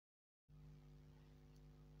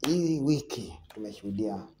Hii wiki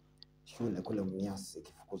tumeshuhudia shule kule Mumias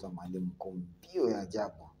ikifukuza mwalimu mkuu mbio ya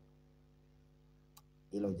ajabu.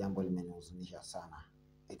 Hilo jambo limenihuzunisha sana.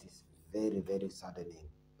 It is very very saddening.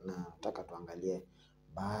 Na nataka tuangalie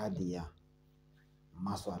baadhi ya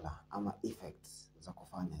maswala ama effects za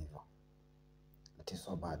kufanya hivyo. It is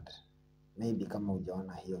so bad. Maybe kama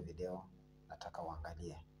hujaona hiyo video, nataka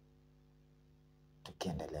uangalie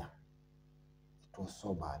tukiendelea. It was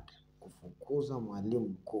so bad. Kufukuza mwalimu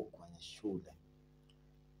mkuu kwenye shule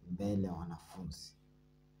mbele ya wanafunzi.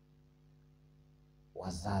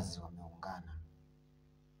 Wazazi wameungana,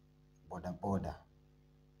 bodaboda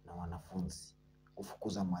na wanafunzi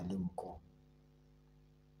kufukuza mwalimu mkuu.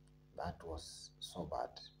 That was so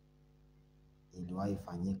bad. Iliwahi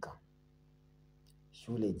fanyika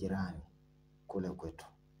shule jirani kule kwetu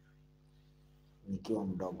nikiwa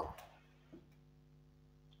mdogo,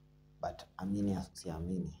 but amini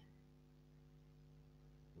asiamini,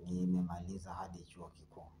 nimemaliza hadi chuo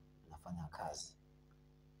kikuu nafanya kazi,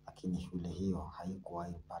 lakini shule hiyo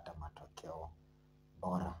haikuwahi pata matokeo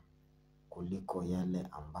bora kuliko yale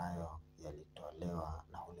ambayo yalitolewa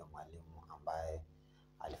na ule mwalimu ambaye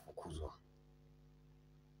alifukuzwa.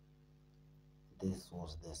 This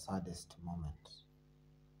was the saddest moment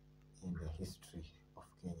in the history of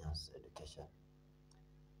Kenya's education.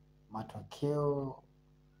 Matokeo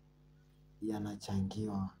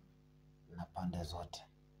yanachangiwa na pande zote.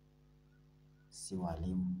 Si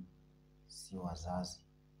walimu, si wazazi,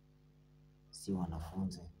 si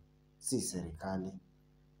wanafunzi, si serikali,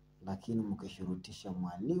 lakini mkishurutisha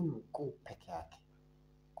mwalimu mkuu peke yake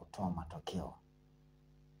kutoa matokeo,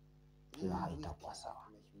 hiyo haitakuwa sawa.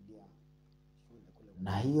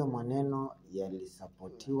 Na hiyo maneno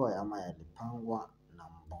yalisapotiwa ama yalipangwa na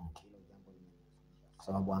mbunge. Kwa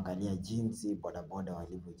sababu angalia jinsi bodaboda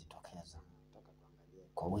walivyojitokeza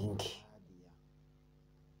kwa wingi,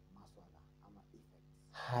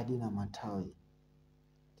 hadi na matawi.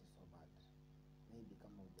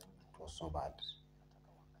 It was so bad.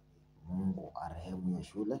 Mungu arehemu hiyo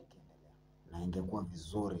shule, na ingekuwa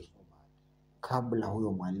vizuri kabla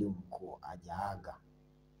huyo mwalimu mkuu hajaaga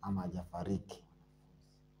ama hajafariki,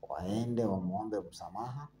 waende wamuombe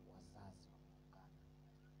msamaha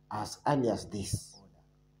as early as this.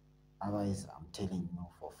 Otherwise, I'm telling you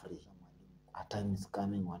for free, a time is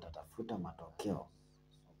coming watatafuta matokeo.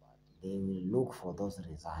 They will look for those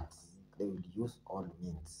results. They will use all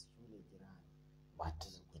means, but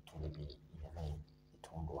it will be in vain. It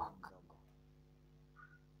won't work.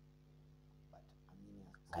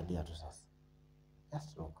 Kadia tu sasa.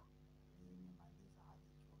 Just look.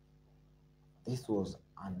 This was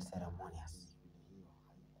unceremonious.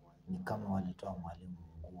 Ni kama walitoa mwalimu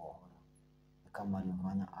nguo. Ni kama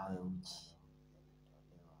walimfanya awe uchi.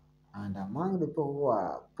 And among the people who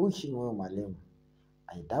are pushing huyo mwalimu,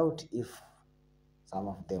 I doubt if some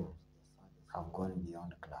of them have gone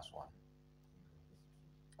beyond class 1.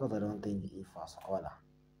 Because I don't think if a scholar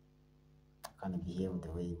can behave the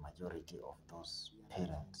way majority of those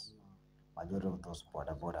parents, majority of those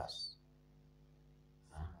bodabodas.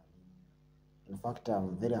 In fact,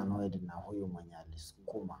 I'm very annoyed na huyu mwenye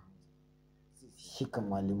alisukuma, shika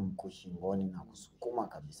mwalimu mkuu shingoni na kusukuma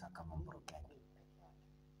kabisa kama mburukenge.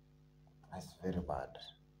 That's very bad.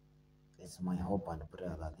 It's my hope and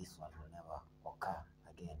prayer that this one will never occur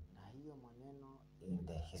again in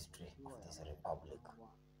the history of this republic.